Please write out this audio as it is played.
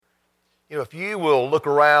If you will look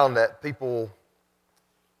around at people,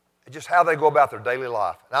 just how they go about their daily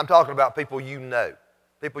life. And I'm talking about people you know,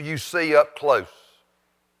 people you see up close,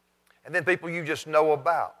 and then people you just know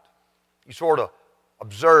about. You sort of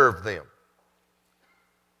observe them.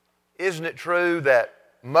 Isn't it true that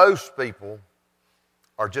most people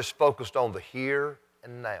are just focused on the here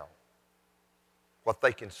and now? What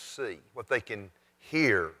they can see, what they can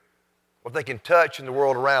hear, what they can touch in the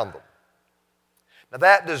world around them. Now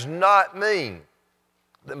that does not mean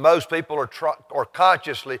that most people are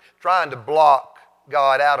consciously trying to block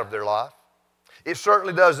God out of their life. It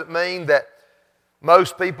certainly doesn't mean that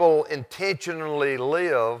most people intentionally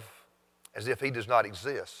live as if He does not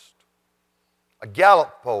exist. A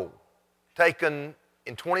Gallup poll taken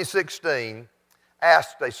in 2016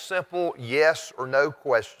 asked a simple yes or no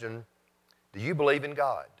question: do you believe in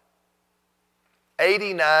God?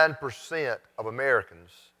 89% of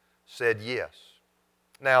Americans said yes.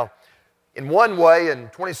 Now, in one way, in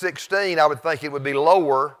 2016, I would think it would be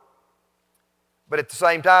lower, but at the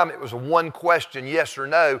same time, it was a one question, yes or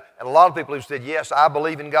no, and a lot of people who said, yes, I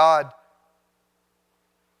believe in God,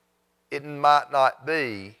 it might not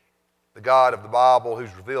be the God of the Bible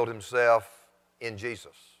who's revealed Himself in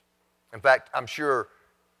Jesus. In fact, I'm sure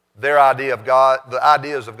their idea of God, the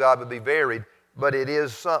ideas of God would be varied, but it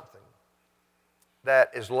is something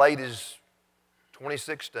that as late as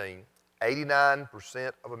 2016,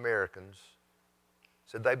 89% of Americans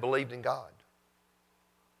said they believed in God.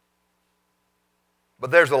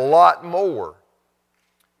 But there's a lot more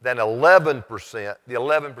than 11%, the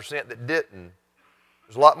 11% that didn't.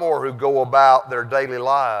 There's a lot more who go about their daily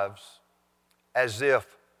lives as if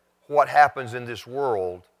what happens in this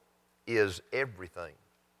world is everything.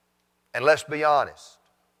 And let's be honest,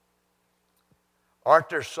 aren't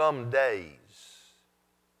there some days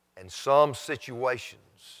and some situations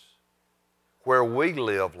where we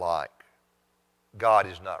live like God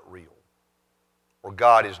is not real or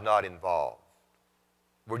God is not involved?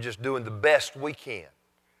 We're just doing the best we can,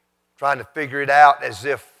 trying to figure it out as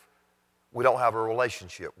if we don't have a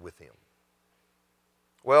relationship with Him.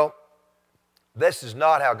 Well, this is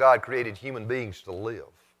not how God created human beings to live.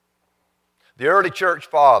 The early church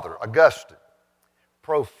father, Augustine,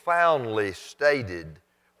 profoundly stated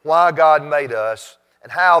why God made us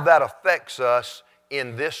and how that affects us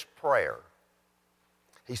in this prayer.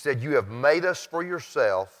 He said, "You have made us for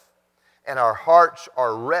yourself, and our hearts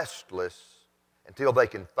are restless until they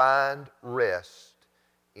can find rest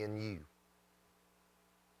in you."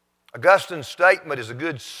 Augustine's statement is a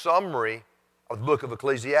good summary of the book of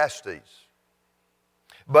Ecclesiastes.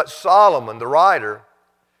 But Solomon, the writer,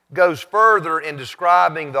 goes further in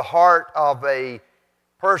describing the heart of a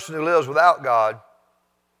person who lives without God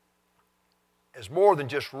as more than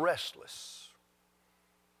just restless.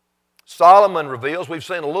 Solomon reveals, we've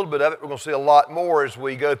seen a little bit of it, we're going to see a lot more as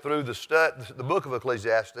we go through the book of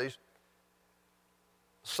Ecclesiastes.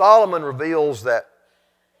 Solomon reveals that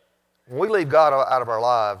when we leave God out of our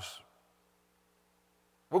lives,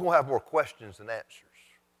 we're going to have more questions than answers.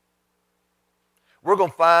 We're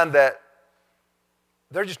going to find that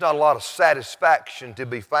there's just not a lot of satisfaction to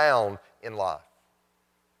be found in life.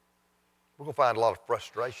 We're going to find a lot of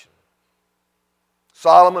frustration.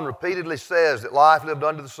 Solomon repeatedly says that life lived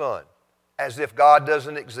under the sun, as if God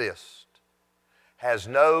doesn't exist, has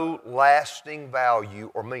no lasting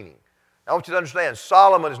value or meaning. Now, I want you to understand,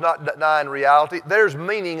 Solomon is not denying reality. There's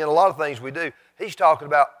meaning in a lot of things we do. He's talking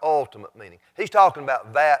about ultimate meaning. He's talking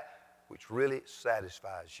about that which really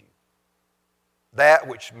satisfies you. That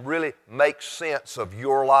which really makes sense of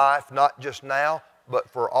your life, not just now, but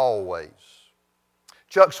for always.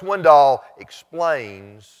 Chuck Swindoll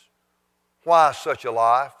explains why such a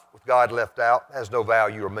life with God left out has no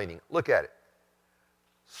value or meaning. Look at it.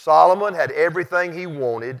 Solomon had everything he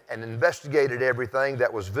wanted and investigated everything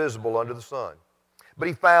that was visible under the sun. But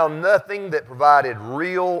he found nothing that provided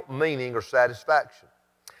real meaning or satisfaction.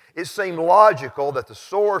 It seemed logical that the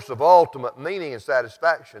source of ultimate meaning and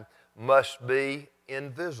satisfaction must be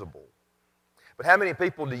invisible. But how many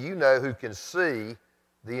people do you know who can see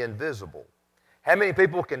the invisible? How many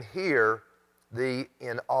people can hear the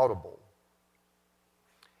inaudible?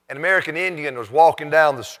 An American Indian was walking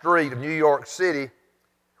down the street of New York City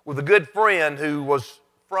with a good friend who was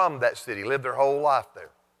from that city, lived their whole life there.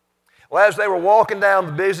 Well, as they were walking down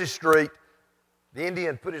the busy street, the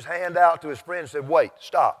Indian put his hand out to his friend and said, "Wait,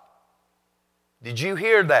 stop. Did you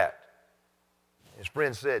hear that?" His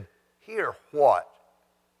friend said, "Hear what?"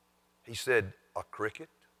 He said, "A cricket."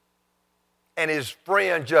 And his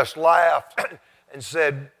friend just laughed and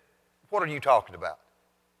said, "What are you talking about?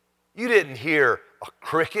 You didn't hear a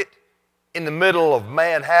cricket in the middle of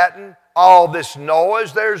Manhattan all this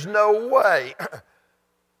noise, there's no way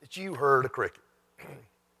that you heard a cricket.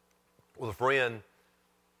 Well, the friend,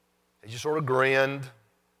 he just sort of grinned and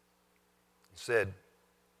said,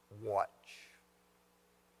 watch.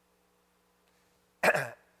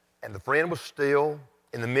 And the friend was still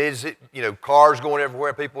in the midst, cars going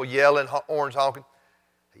everywhere, people yelling, horns honking.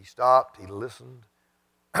 He stopped, he listened.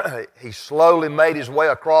 He slowly made his way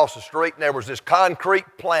across the street, and there was this concrete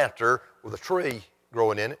planter with a tree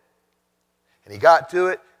growing in it. And he got to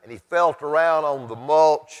it, and he felt around on the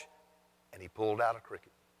mulch, and he pulled out a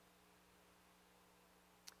cricket.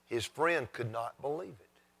 His friend could not believe it.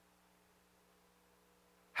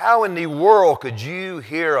 How in the world could you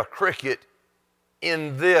hear a cricket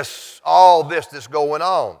in all this that's going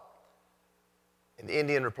on? And the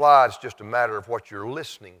Indian replied, it's just a matter of what you're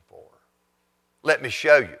listening for. Let me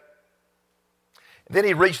show you. And then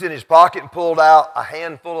he reached in his pocket and pulled out a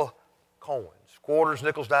handful of coins, quarters,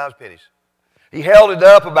 nickels, dimes, pennies. He held it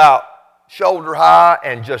up about shoulder high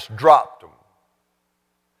and just dropped them.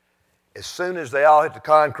 As soon as they all hit the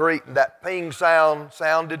concrete and that ping sound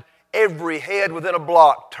sounded, every head within a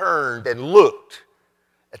block turned and looked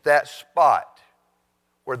at that spot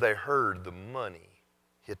where they heard the money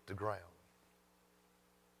hit the ground.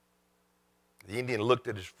 The Indian looked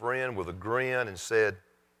at his friend with a grin and said,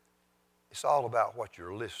 it's all about what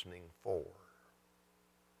you're listening for.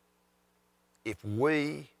 If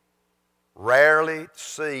we rarely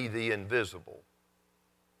see the invisible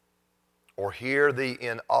or hear the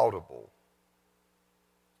inaudible,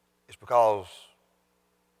 it's because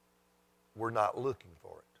we're not looking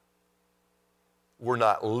for it. We're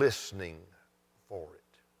not listening for it.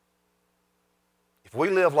 If we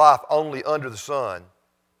live life only under the sun,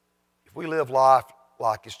 if we live life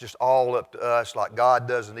like it's just all up to us, like God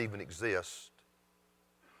doesn't even exist,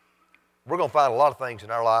 we're going to find a lot of things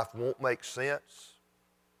in our life won't make sense,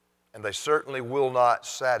 and they certainly will not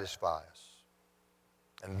satisfy us.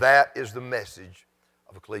 And that is the message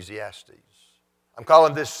of Ecclesiastes. I'm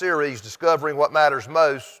calling this series Discovering What Matters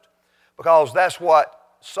Most because that's what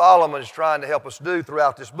Solomon is trying to help us do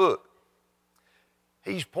throughout this book.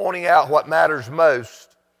 He's pointing out what matters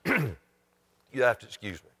most. You have to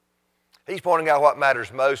excuse me. He's pointing out what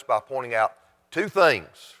matters most by pointing out two things.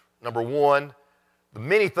 Number one, the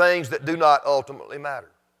many things that do not ultimately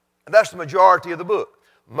matter. And that's the majority of the book.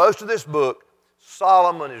 Most of this book,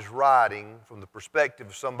 Solomon is writing from the perspective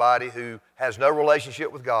of somebody who has no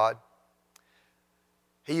relationship with God.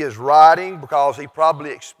 He is writing because he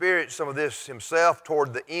probably experienced some of this himself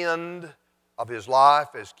toward the end of his life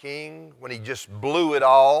as king when he just blew it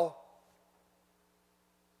all.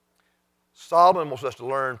 Solomon wants us to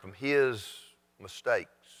learn from his mistakes,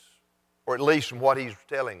 or at least from what he's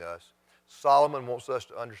telling us. Solomon wants us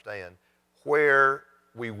to understand where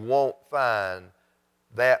we won't find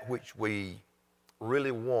that which we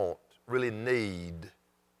really want, really need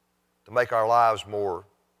to make our lives more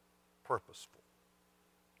purposeful.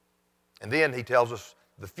 And then he tells us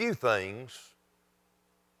the few things,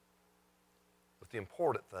 but the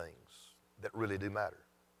important things that really do matter.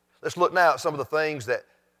 Let's look now at some of the things that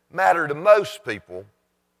matter to most people,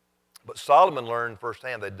 but Solomon learned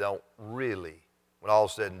firsthand they don't really, when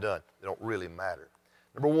all's said and done, they don't really matter.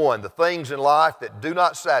 Number one, the things in life that do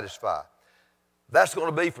not satisfy. That's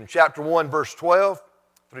going to be from chapter 1, verse 12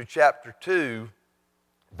 through chapter 2,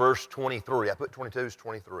 verse 23. I put 22 as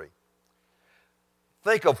 23.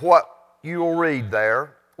 Think of what you'll read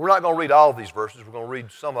there. We're not going to read all of these verses. We're going to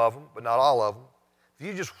read some of them, but not all of them. If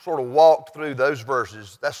you just sort of walked through those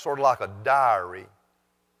verses, that's sort of like a diary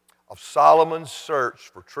of Solomon's search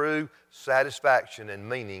for true satisfaction and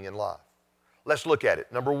meaning in life. Let's look at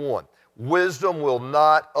it. Number one, wisdom will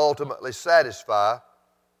not ultimately satisfy.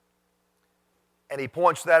 And he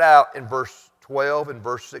points that out in verse 12 and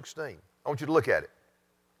verse 16. I want you to look at it.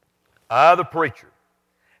 I, the preacher,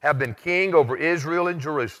 have been king over Israel and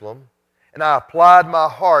Jerusalem, and I applied my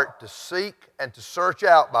heart to seek and to search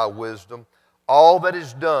out by wisdom all that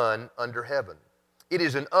is done under heaven. It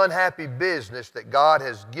is an unhappy business that God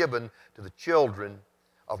has given to the children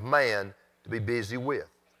of man to be busy with.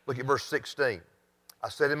 Look at verse 16. I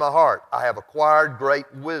said in my heart, I have acquired great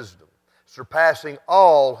wisdom, surpassing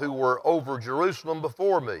all who were over Jerusalem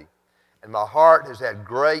before me. And my heart has had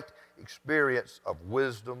great experience of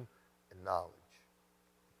wisdom and knowledge.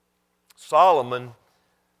 Solomon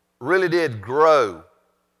really did grow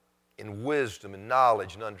in wisdom and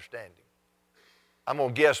knowledge and understanding. I'm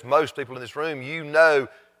going to guess most people in this room, you know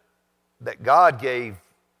that God gave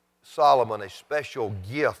Solomon a special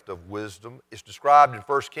gift of wisdom. It's described in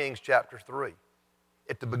 1 Kings chapter 3.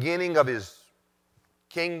 At the beginning of his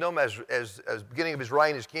kingdom, as beginning of his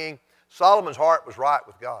reign as king, Solomon's heart was right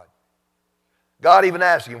with God. God even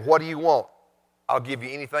asked him, what do you want? I'll give you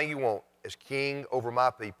anything you want as king over my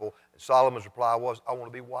people. And Solomon's reply was, I want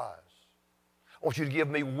to be wise. I want you to give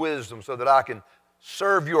me wisdom so that I can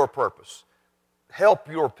serve your purpose, help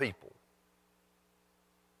your people.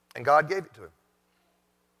 And God gave it to him.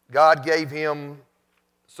 God gave him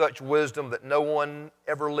such wisdom that no one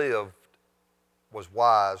ever lived was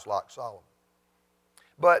wise like Solomon.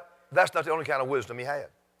 But that's not the only kind of wisdom he had.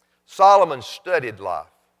 Solomon studied life.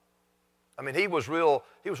 I mean, he was sort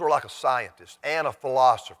of like a scientist and a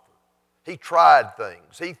philosopher. He tried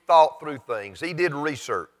things. He thought through things. He did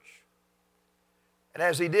research. And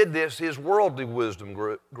as he did this, his worldly wisdom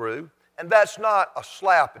grew. And that's not a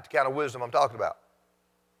slap at the kind of wisdom I'm talking about.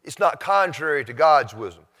 It's not contrary to God's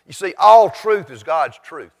wisdom. You see, all truth is God's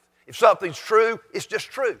truth. If something's true, it's just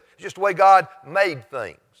true. It's just the way God made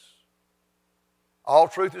things. All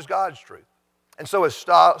truth is God's truth. And so as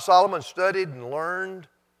Solomon studied and learned,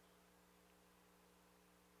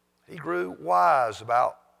 he grew wise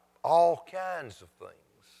about all kinds of things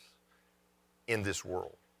in this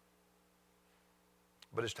world.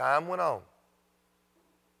 But as time went on,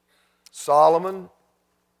 Solomon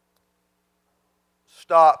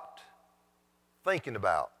stopped thinking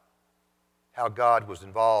about how God was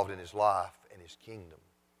involved in his life and his kingdom.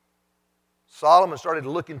 Solomon started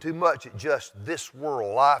looking too much at just this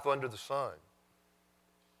world, life under the sun.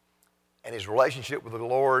 And his relationship with the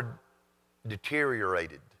Lord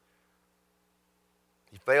deteriorated.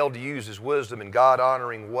 He failed to use his wisdom in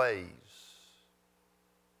God-honoring ways.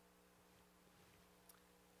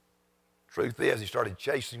 Truth is, he started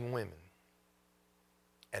chasing women.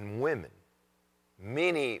 And women,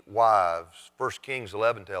 many wives, 1 Kings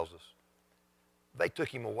 11 tells us, they took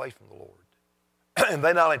him away from the Lord. And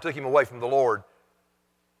they not only took him away from the Lord,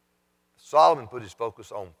 Solomon put his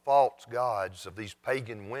focus on false gods of these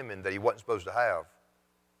pagan women that he wasn't supposed to have.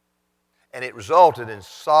 And it resulted in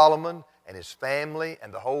Solomon and his family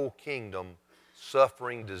and the whole kingdom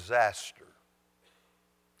suffering disaster.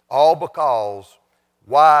 All because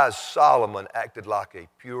wise Solomon acted like a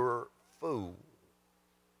pure fool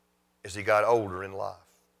as he got older in life.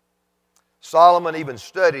 Solomon even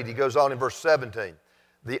studied, he goes on in verse 17,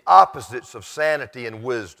 the opposites of sanity and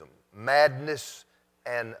wisdom, madness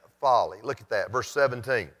and folly. Look at that, verse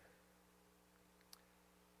 17.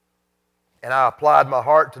 And I applied my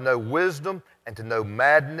heart to know wisdom and to know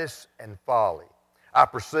madness and folly. I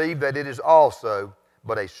perceive that it is also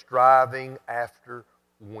but a striving after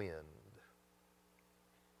wind.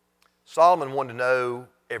 Solomon wanted to know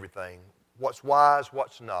everything. What's wise,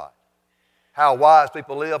 what's not. How wise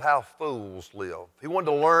people live, how fools live. He wanted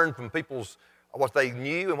to learn from people's what they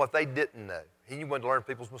knew and what they didn't know. He wanted to learn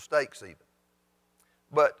people's mistakes even.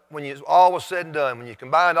 But when all was said and done, when you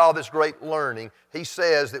combined all this great learning, he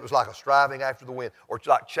says it was like a striving after the wind, or it's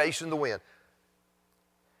like chasing the wind.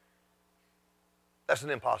 That's an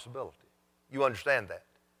impossibility. You understand that.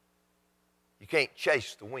 You can't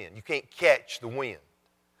chase the wind. You can't catch the wind.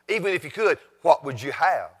 Even if you could, what would you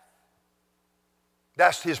have?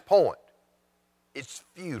 That's his point. It's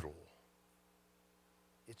futile.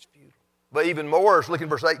 It's futile. But even more, look in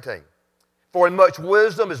verse 18. For in much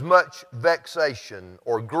wisdom is much vexation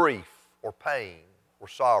or grief or pain or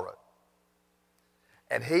sorrow.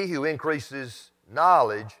 And he who increases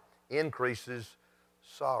knowledge increases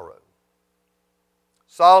sorrow.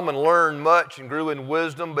 Solomon learned much and grew in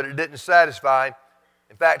wisdom, but it didn't satisfy him.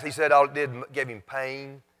 In fact, he said all it did gave him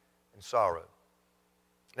pain and sorrow.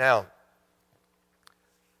 Now,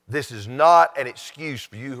 this is not an excuse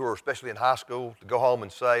for you who are especially in high school to go home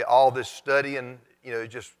and say, all this studying, it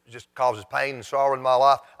just causes pain and sorrow in my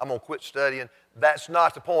life. I'm going to quit studying. That's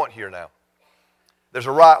not the point here now. There's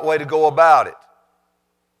a right way to go about it.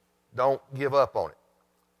 Don't give up on it.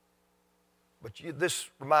 But this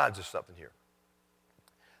reminds us something here.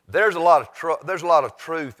 There's a lot of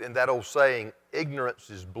truth in that old saying, ignorance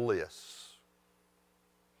is bliss.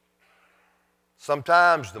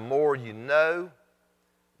 Sometimes the more you know,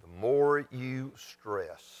 the more you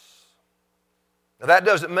stress. Now that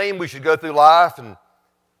doesn't mean we should go through life and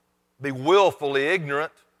be willfully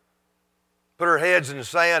ignorant, put our heads in the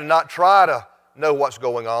sand and not try to know what's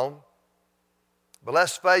going on. But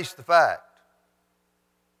let's face the fact.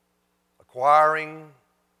 Acquiring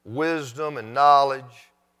wisdom and knowledge,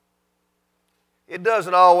 it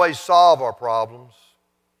doesn't always solve our problems.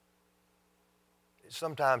 It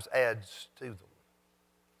sometimes adds to them.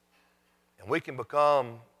 And we can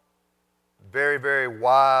become very, very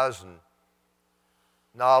wise and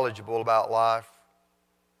knowledgeable about life,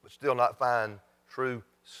 but still not find true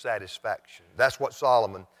satisfaction. That's what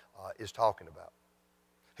Solomon is talking about.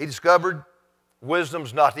 He discovered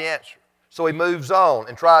wisdom's not the answer. So he moves on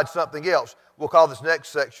and tried something else. We'll call this next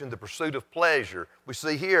section the pursuit of pleasure. We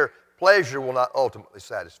see here, pleasure will not ultimately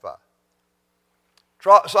satisfy.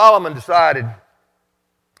 Solomon decided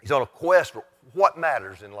he's on a quest for what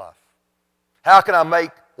matters in life. How can I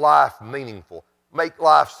make life meaningful? Make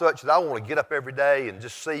life such that I want to get up every day and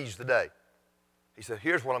just seize the day. He said,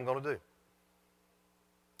 here's what I'm going to do.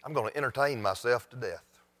 I'm going to entertain myself to death.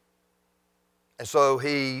 And so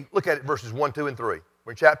look at it, verses 1, 2, and 3.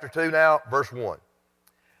 We're in chapter 2 now, verse 1.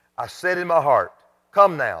 I said in my heart,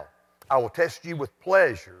 come now, I will test you with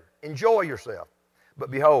pleasure. Enjoy yourself. But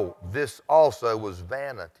behold, this also was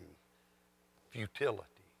vanity, futility,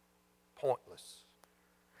 pointless.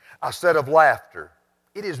 I said of laughter,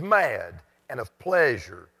 it is mad, and of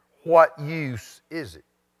pleasure, what use is it?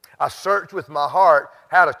 I searched with my heart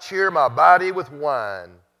how to cheer my body with wine,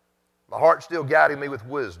 my heart still guiding me with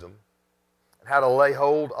wisdom, and how to lay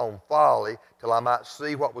hold on folly till I might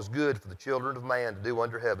see what was good for the children of man to do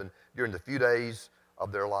under heaven during the few days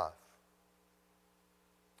of their life.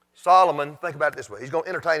 Solomon, think about it this way. He's going to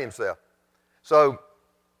entertain himself. So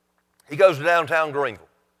he goes to downtown Greenville.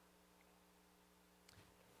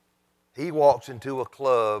 He walks into a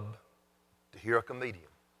club to hear a comedian.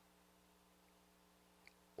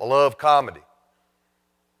 I love comedy.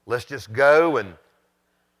 Let's just go and,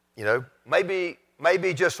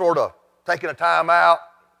 maybe just sort of taking a time out,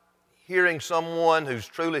 hearing someone who's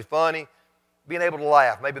truly funny, being able to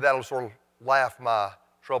laugh. Maybe that'll sort of laugh my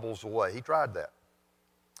troubles away. He tried that.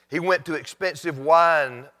 He went to expensive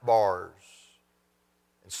wine bars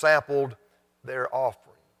and sampled their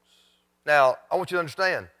offerings. Now, I want you to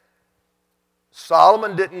understand,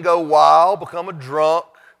 Solomon didn't go wild, become a drunk.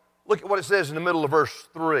 Look at what it says in the middle of verse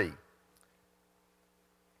 3.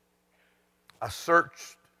 I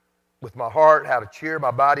searched with my heart how to cheer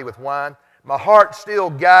my body with wine. My heart still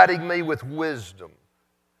guiding me with wisdom.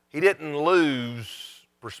 He didn't lose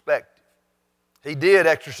perspective. He did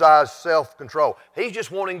exercise self-control. He's just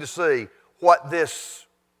wanting to see what this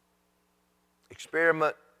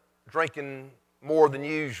experiment, drinking more than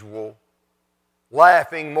usual,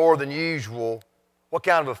 laughing more than usual, what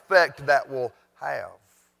kind of effect that will have.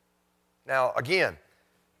 Now, again,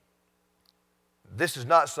 this is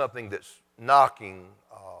not something that's knocking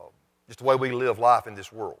just the way we live life in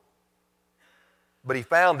this world. But he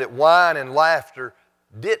found that wine and laughter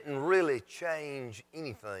didn't really change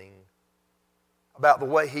anything about the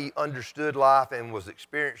way he understood life and was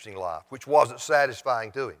experiencing life, which wasn't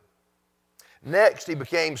satisfying to him. Next, he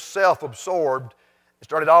became self-absorbed and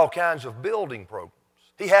started all kinds of building programs.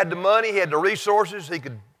 He had the money, he had the resources, he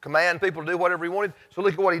could command people to do whatever he wanted. So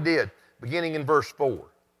look at what he did, beginning in verse 4.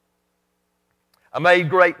 I made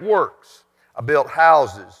great works. I built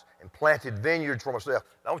houses and planted vineyards for myself.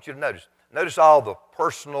 Now, I want you to notice all the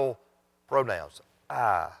personal pronouns.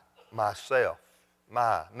 I, myself,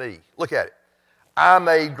 my, me. Look at it. I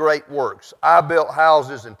made great works. I built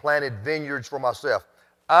houses and planted vineyards for myself.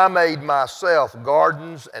 I made myself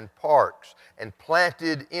gardens and parks and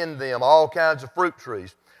planted in them all kinds of fruit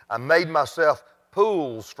trees. I made myself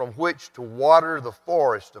pools from which to water the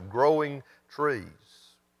forest of growing trees.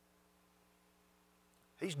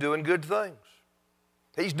 He's doing good things.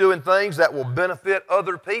 He's doing things that will benefit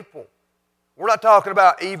other people. We're not talking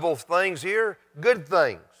about evil things here, good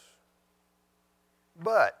things.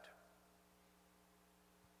 But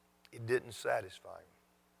it didn't satisfy him.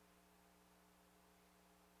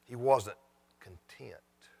 He wasn't content.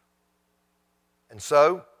 And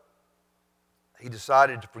so, he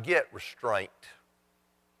decided to forget restraint.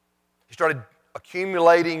 He started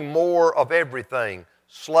accumulating more of everything: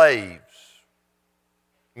 slaves,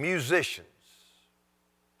 musicians,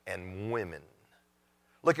 and women.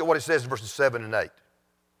 Look at what it says in verses 7 and 8.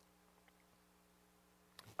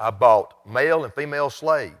 I bought male and female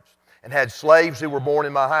slaves and had slaves who were born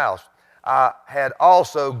in my house. I had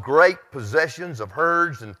also great possessions of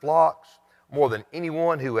herds and flocks, more than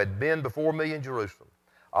anyone who had been before me in Jerusalem.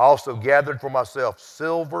 I also gathered for myself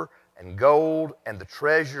silver and gold and the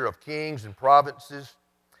treasure of kings and provinces.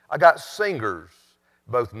 I got singers,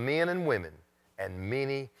 both men and women, and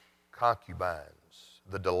many concubines,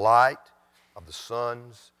 the delight of the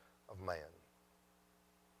sons of man.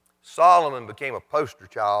 Solomon became a poster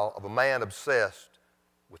child of a man obsessed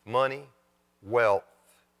with money, wealth,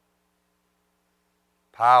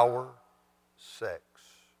 power, sex.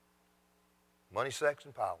 Money, sex,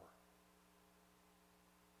 and power.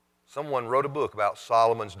 Someone wrote a book about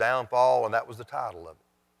Solomon's downfall, and that was the title of it.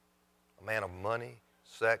 A man of money,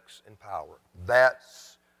 sex, and power.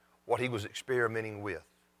 That's what he was experimenting with.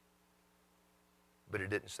 But it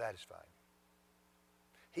didn't satisfy him.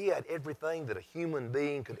 He had everything that a human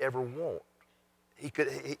being could ever want.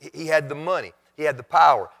 He had the money. He had the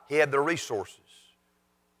power. He had the resources.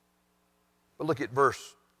 But look at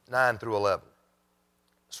verse 9 through 11.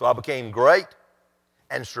 So I became great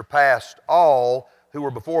and surpassed all who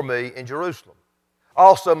were before me in Jerusalem.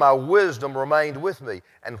 Also my wisdom remained with me,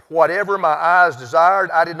 and whatever my eyes desired,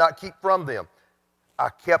 I did not keep from them. I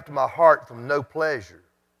kept my heart from no pleasure,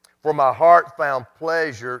 for my heart found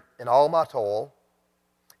pleasure in all my toil,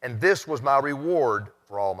 and this was my reward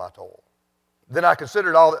for all my toil. Then I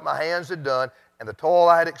considered all that my hands had done, and the toil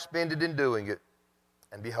I had expended in doing it,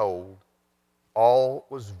 and behold, all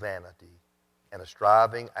was vanity and a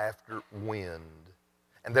striving after wind,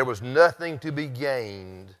 and there was nothing to be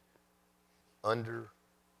gained under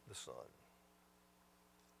the sun.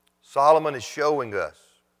 Solomon is showing us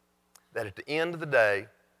that at the end of the day,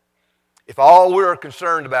 if all we're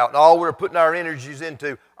concerned about and all we're putting our energies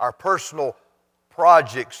into are personal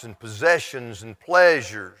projects and possessions and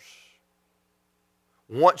pleasures,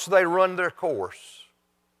 once they run their course,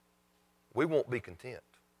 we won't be content.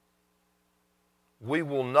 We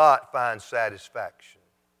will not find satisfaction.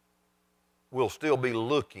 We'll still be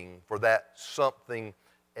looking for that something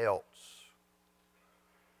else.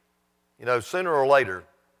 You know, sooner or later,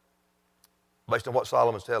 based on what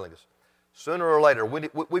Solomon's telling us, sooner or later,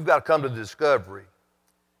 we've got to come to the discovery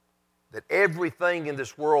that everything in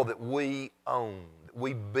this world that we own, that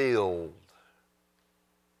we build,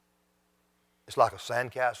 it's like a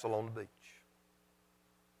sandcastle on the beach.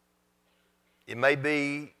 It may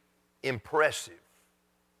be impressive.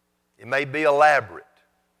 It may be elaborate,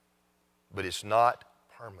 but it's not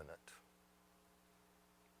permanent.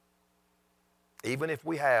 Even if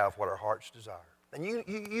we have what our hearts desire. And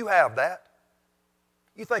you have that.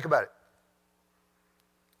 You think about it.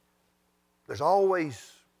 There's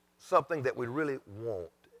always something that we really want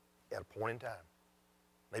at a point in time.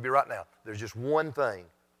 Maybe right now, there's just one thing.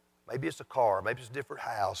 Maybe it's a car. Maybe it's a different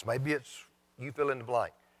house. Maybe it's, you fill in the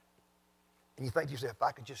blank. And you think to yourself, if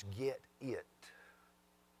I could just get it,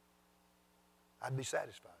 I'd be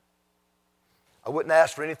satisfied. I wouldn't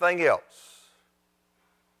ask for anything else.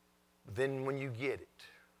 But then when you get it,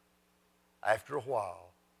 after a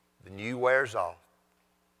while, the new wears off,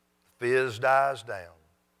 the fizz dies down,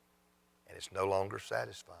 and it's no longer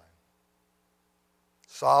satisfying.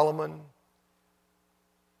 Solomon,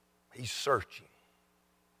 he's searching,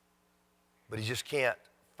 but he just can't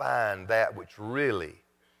find that which really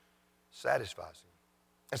satisfies him.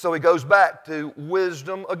 And so he goes back to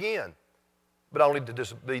wisdom again, but only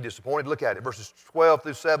to be disappointed. Look at it, verses 12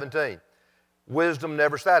 through 17. Wisdom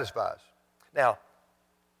never satisfies. Now,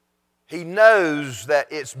 he knows that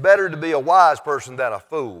it's better to be a wise person than a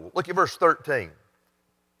fool. Look at verse 13.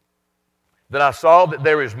 Then I saw that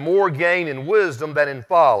there is more gain in wisdom than in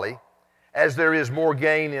folly, as there is more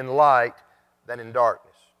gain in light than in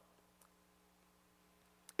darkness.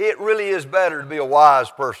 It really is better to be a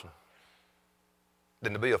wise person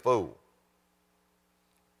than to be a fool.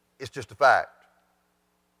 It's just a fact.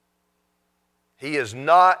 He is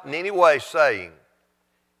not in any way saying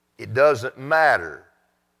it doesn't matter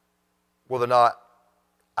whether or not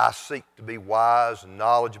I seek to be wise and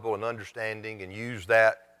knowledgeable and understanding and use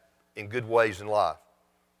that in good ways in life.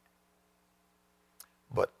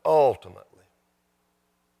 But ultimately,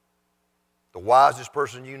 the wisest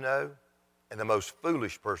person you know and the most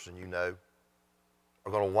foolish person you know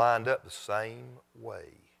are going to wind up the same way,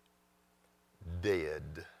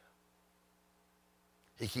 dead.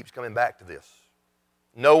 He keeps coming back to this.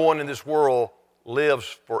 No one in this world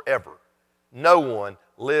lives forever. No one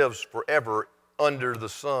lives forever under the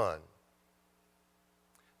sun.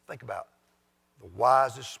 Think about the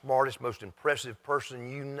wisest, smartest, most impressive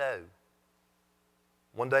person you know.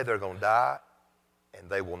 One day they're going to die and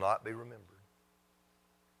they will not be remembered.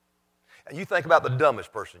 And you think about the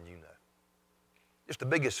dumbest person you know. Just the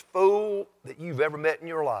biggest fool that you've ever met in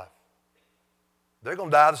your life. They're going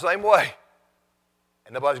to die the same way.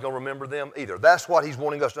 And nobody's going to remember them either. That's what he's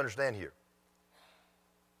wanting us to understand here.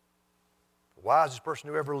 The wisest person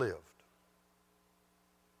who ever lived.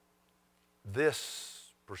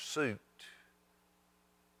 This pursuit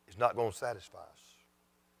is not going to satisfy us.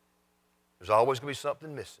 There's always going to be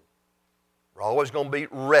something missing. We're always going to be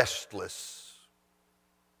restless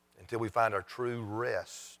until we find our true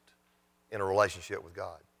rest in a relationship with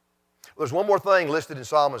God. There's one more thing listed in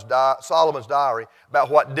Solomon's diary about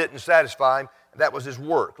what didn't satisfy him, and that was his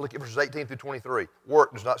work. Look at verses 18 through 23.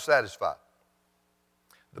 Work does not satisfy.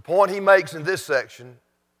 The point he makes in this section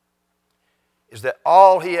is that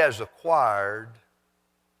all he has acquired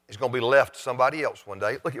is going to be left to somebody else one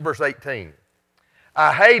day. Look at verse 18.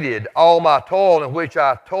 I hated all my toil in which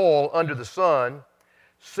I toil under the sun,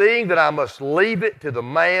 seeing that I must leave it to the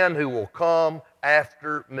man who will come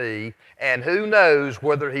after me, and who knows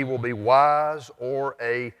whether he will be wise or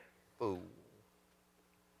a fool.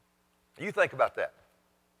 You think about that.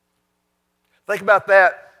 Think about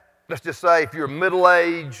that, let's just say, if you're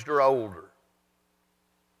middle-aged or older.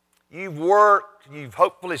 You've worked, you've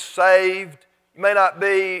hopefully saved. You may not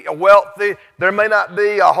be wealthy. There may not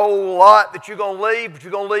be a whole lot that you're going to leave, but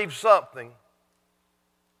you're going to leave something.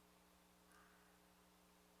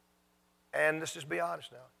 And let's just be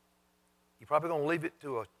honest now. You're probably going to leave it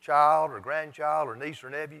to a child or a grandchild or niece or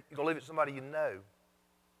nephew. You're going to leave it to somebody you know.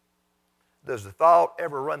 Does the thought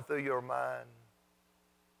ever run through your mind,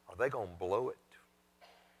 are they going to blow it?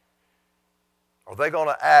 Are they going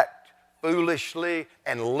to act foolishly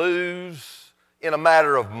and lose in a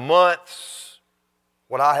matter of months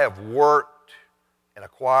what I have worked and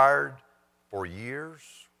acquired for years?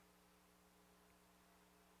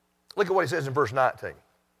 Look at what he says in verse 19.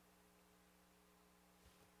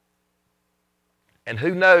 And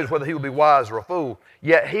who knows whether he will be wise or a fool,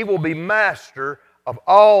 yet he will be master of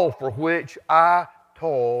all for which I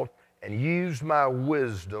toiled and used my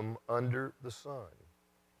wisdom under the sun.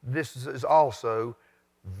 This is also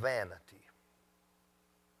vanity.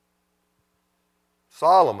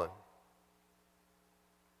 Solomon,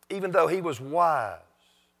 even though he was wise,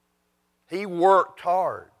 he worked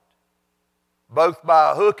hard, both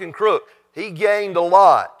by hook and crook. He gained a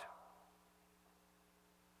lot.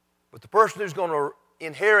 But the person who's going to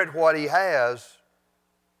inherit what he has,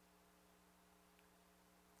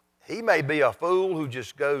 he may be a fool who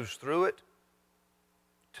just goes through it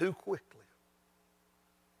too quickly.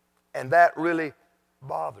 And that really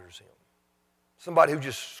bothers him. Somebody who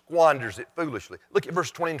just squanders it foolishly. Look at verse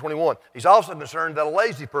 20 and 21. He's also concerned that a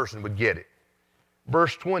lazy person would get it.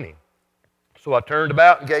 Verse 20. So I turned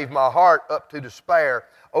about and gave my heart up to despair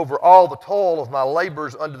over all the toil of my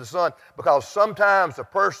labors under the sun, because sometimes a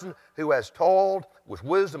person who has toiled with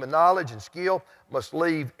wisdom and knowledge and skill must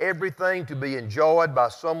leave everything to be enjoyed by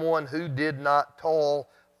someone who did not toil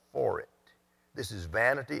for it. This is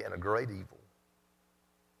vanity and a great evil.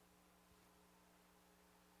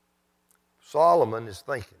 Solomon is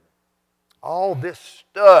thinking, all this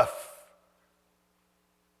stuff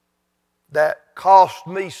that cost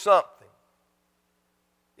me something,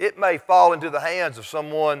 it may fall into the hands of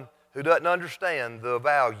someone who doesn't understand the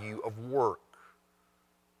value of work.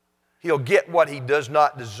 He'll get what he does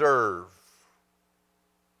not deserve.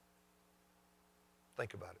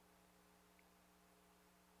 Think about it.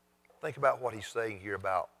 Think about what he's saying here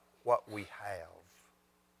about what we have,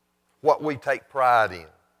 what we take pride in,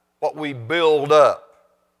 what we build up.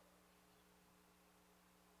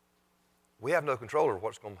 We have no control over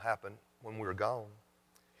what's going to happen when we're gone.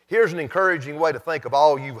 Here's an encouraging way to think of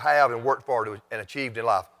all you have and worked for and achieved in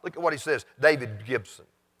life. Look at what he says, David Gibson.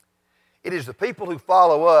 It is the people who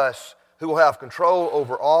follow us who will have control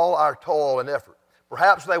over all our toil and effort.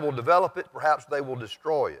 Perhaps they will develop it, perhaps they will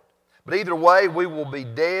destroy it. But either way, we will be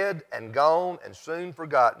dead and gone and soon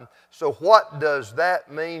forgotten. So what does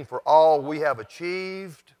that mean for all we have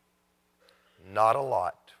achieved? Not a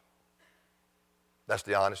lot. That's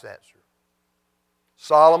the honest answer.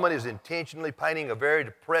 Solomon is intentionally painting a very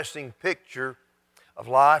depressing picture of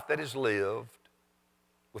life that is lived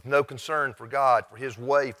with no concern for God, for His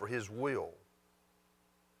way, for His will.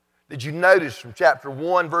 Did you notice from chapter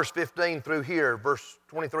 1, verse 15 through here, verse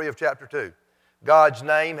 23 of chapter 2, God's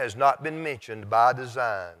name has not been mentioned by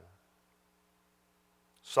design.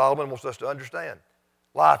 Solomon wants us to understand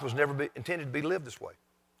life was never intended to be lived this way.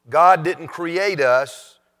 God didn't create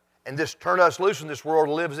us and just turn us loose in this world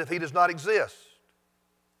to live as if He does not exist.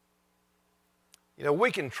 You know,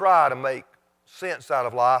 we can try to make sense out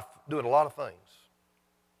of life doing a lot of things.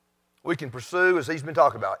 We can pursue, as he's been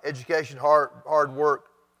talking about, education, hard work,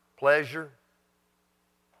 pleasure,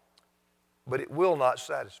 but it will not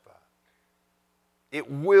satisfy. It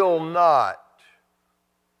will not.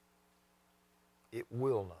 It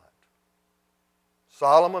will not.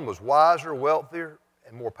 Solomon was wiser, wealthier,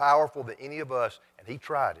 and more powerful than any of us, and he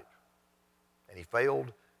tried it, and he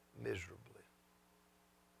failed miserably.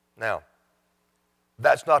 Now,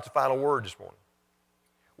 that's not the final word this morning.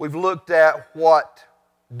 We've looked at what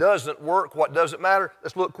doesn't work, what doesn't matter.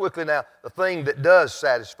 Let's look quickly now, the thing that does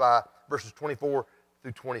satisfy, verses 24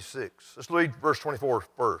 through 26. Let's read verse 24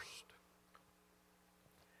 first.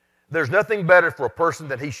 There's nothing better for a person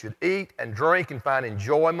than he should eat and drink and find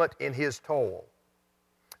enjoyment in his toil.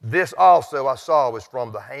 This also I saw was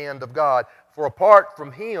from the hand of God. For apart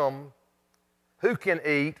from Him, who can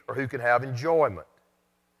eat or who can have enjoyment?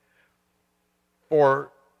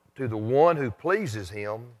 For to the one who pleases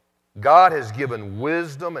Him, God has given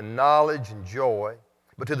wisdom and knowledge and joy.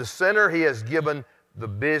 But to the sinner He has given the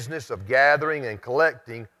business of gathering and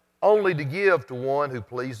collecting only to give to one who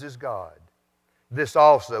pleases God. This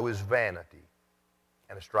also is vanity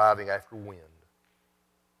and a striving after wind.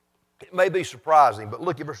 It may be surprising, but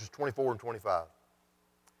look at verses 24 and 25.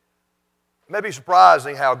 It may be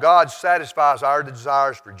surprising how God satisfies our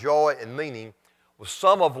desires for joy and meaning with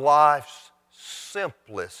some of life's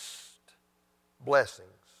simplest blessings.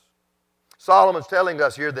 Solomon's telling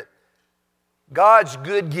us here that God's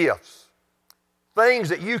good gifts, things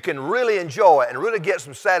that you can really enjoy and really get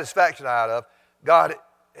some satisfaction out of, God,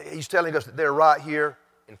 He's telling us that they're right here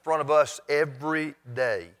in front of us every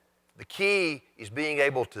day. The key is being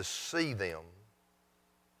able to see them.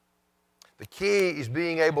 The key is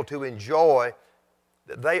being able to enjoy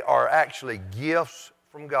that they are actually gifts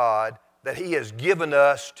from God that He has given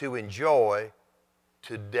us to enjoy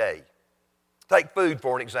today. Take food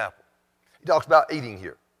for an example. He talks about eating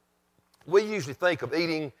here. We usually think of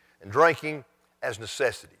eating and drinking as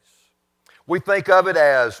necessities. We think of it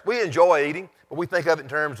as, we enjoy eating, but we think of it in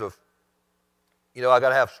terms of, I got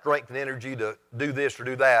to have strength and energy to do this or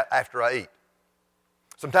do that after I eat.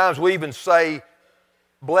 Sometimes we even say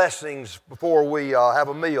blessings before we have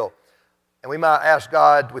a meal. And we might ask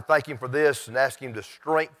God, we thank Him for this and ask Him to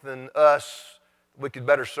strengthen us, we could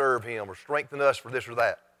better serve Him, or strengthen us for this or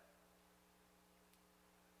that.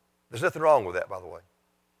 There's nothing wrong with that, by the way.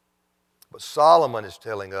 But Solomon is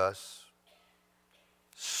telling us,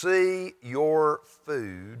 see your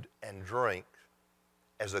food and drink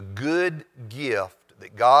as a good gift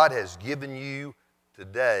that God has given you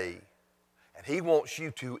today, and He wants you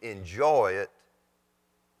to enjoy it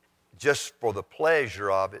just for the pleasure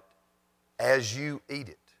of it as you eat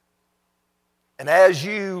it. And as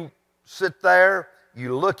you sit there,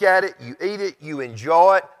 you look at it, you eat it, you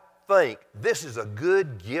enjoy it, think, this is a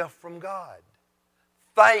good gift from God.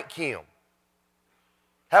 Thank Him.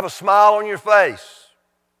 Have a smile on your face.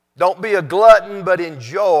 Don't be a glutton, but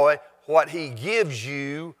enjoy what He gives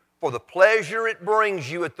you for the pleasure it brings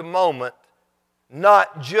you at the moment,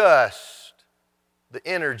 not just the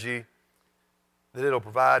energy that it'll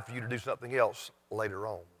provide for you to do something else later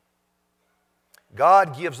on.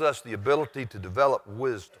 God gives us the ability to develop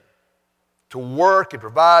wisdom, to work and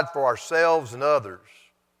provide for ourselves and others,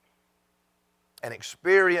 and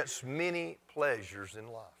experience many pleasures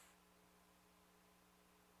in life.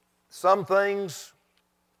 Some things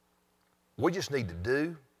we just need to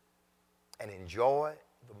do and enjoy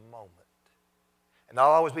the moment. And I'll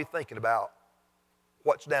always be thinking about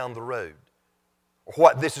what's down the road or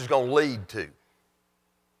what this is going to lead to.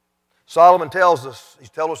 Solomon tells us, he's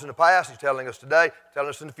told us in the past, he's telling us today, telling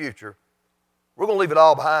us in the future, we're going to leave it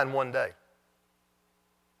all behind one day.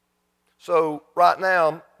 So right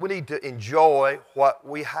now, we need to enjoy what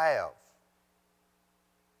we have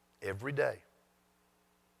every day.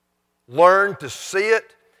 Learn to see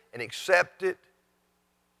it and accept it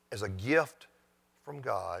as a gift from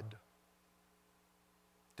God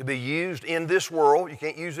to be used in this world. You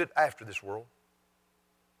can't use it after this world.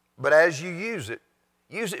 But as you use it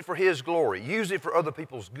for His glory. Use it for other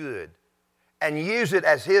people's good. And use it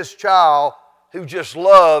as His child who just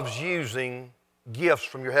loves using gifts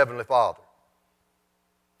from your Heavenly Father.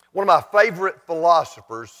 One of my favorite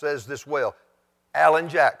philosophers says this well, Alan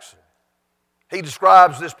Jackson. He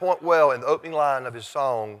describes this point well in the opening line of his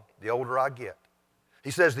song, The Older I Get. He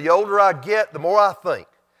says, the older I get, the more I think.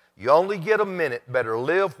 You only get a minute, better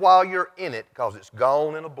live while you're in it because it's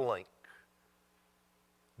gone in a blink.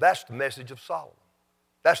 That's the message of Solomon.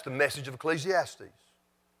 That's the message of Ecclesiastes.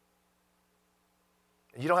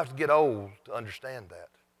 And you don't have to get old to understand that.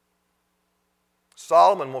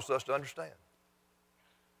 Solomon wants us to understand.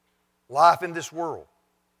 Life in this world,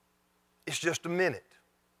 it's just a minute.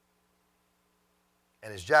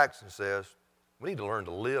 And as Jackson says, we need to learn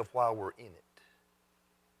to live while we're in it.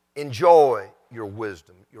 Enjoy your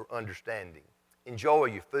wisdom, your understanding. Enjoy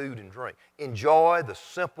your food and drink. Enjoy the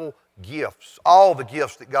simple gifts, all the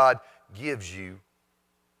gifts that God gives you,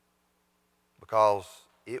 because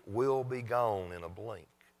it will be gone in a blink.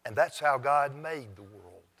 And that's how God made the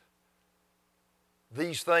world.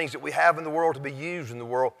 These things that we have in the world to be used in the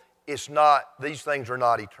world, these things are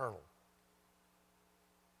not eternal.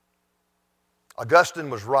 Augustine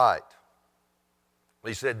was right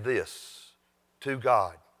when he said this to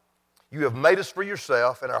God. You have made us for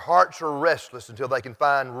yourself, and our hearts are restless until they can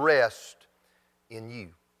find rest in you.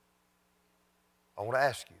 I want to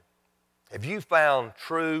ask you, have you found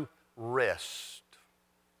true rest,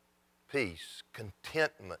 peace,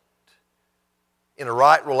 contentment in a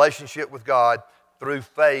right relationship with God through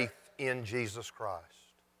faith in Jesus Christ?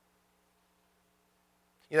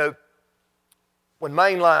 You know, when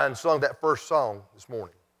Mainline sung that first song this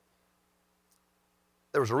morning,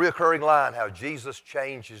 there was a recurring line how Jesus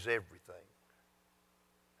changes everything.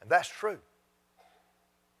 And that's true.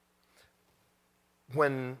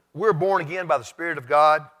 When we're born again by the Spirit of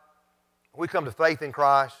God, we come to faith in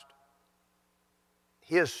Christ,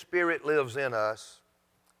 His Spirit lives in us,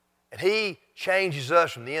 and He changes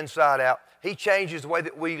us from the inside out. He changes the way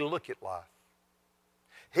that we look at life.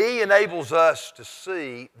 He enables us to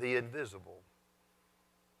see the invisible.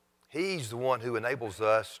 He's the one who enables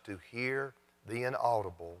us to hear the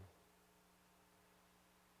inaudible.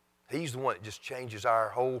 He's the one that just changes our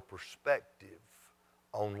whole perspective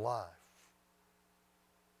on life.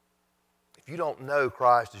 If you don't know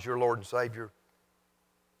Christ as your Lord and Savior,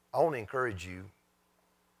 I want to encourage you,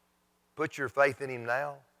 put your faith in Him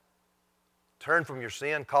now. Turn from your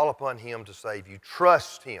sin, call upon Him to save you.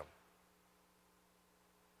 Trust Him.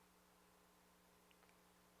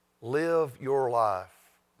 Live your life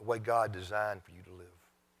the way God designed for you to live.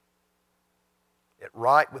 Get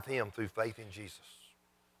right with Him through faith in Jesus.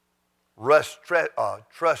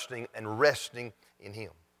 Trusting and resting in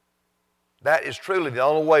Him. That is truly the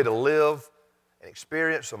only way to live and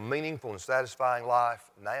experience a meaningful and satisfying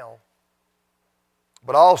life now.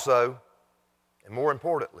 But also, and more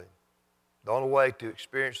importantly, the only way to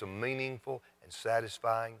experience a meaningful and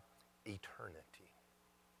satisfying eternity.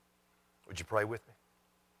 Would you pray with me?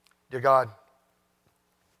 Dear God,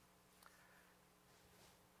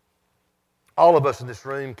 all of us in this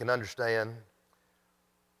room can understand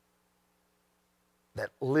that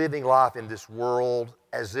living life in this world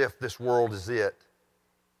as if this world is it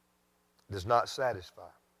does not satisfy.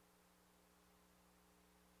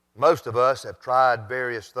 Most of us have tried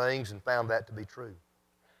various things and found that to be true.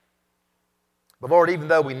 But Lord, even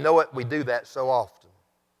though we know it, we do that so often.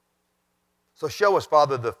 So show us,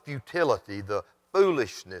 Father, the futility, the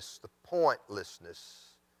foolishness, the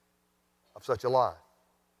pointlessness of such a life.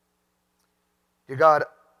 Dear God,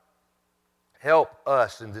 help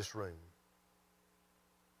us in this room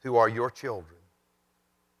who are your children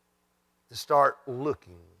to start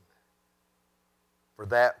looking for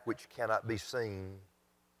that which cannot be seen.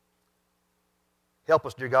 Help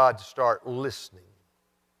us, dear God, to start listening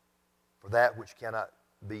for that which cannot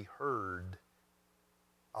be heard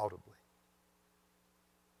audibly.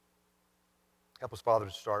 Help us, Father,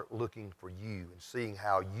 to start looking for you and seeing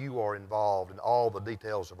how you are involved in all the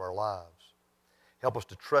details of our lives. Help us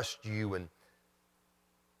to trust you and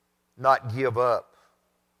not give up,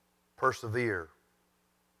 persevere.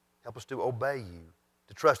 Help us to obey you,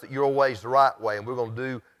 to trust that your way is the right way, and we're going to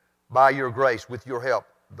do, by your grace, with your help,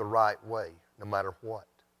 the right way, no matter what.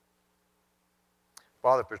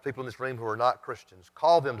 Father, if there's people in this room who are not Christians,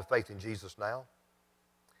 call them to faith in Jesus now.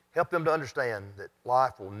 Help them to understand that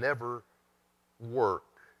life will never work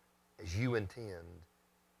as you intend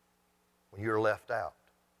when you're left out.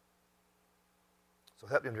 So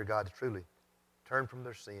help them, dear God, to truly turn from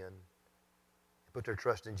their sin and put their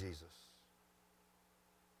trust in Jesus.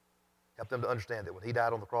 Help them to understand that when He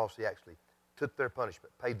died on the cross, He actually took their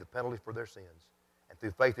punishment, paid the penalty for their sins, and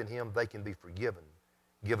through faith in Him, they can be forgiven,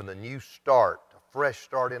 given a new start, a fresh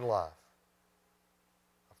start in life,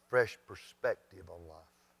 a fresh perspective on life.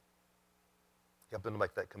 Help them to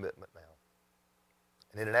make that commitment now.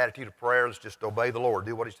 And in an attitude of prayer, let's just obey the Lord.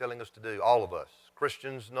 Do what He's telling us to do, all of us,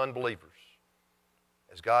 Christians and unbelievers.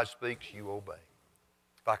 As God speaks, you obey.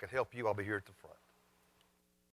 If I could help you, I'll be here at the front.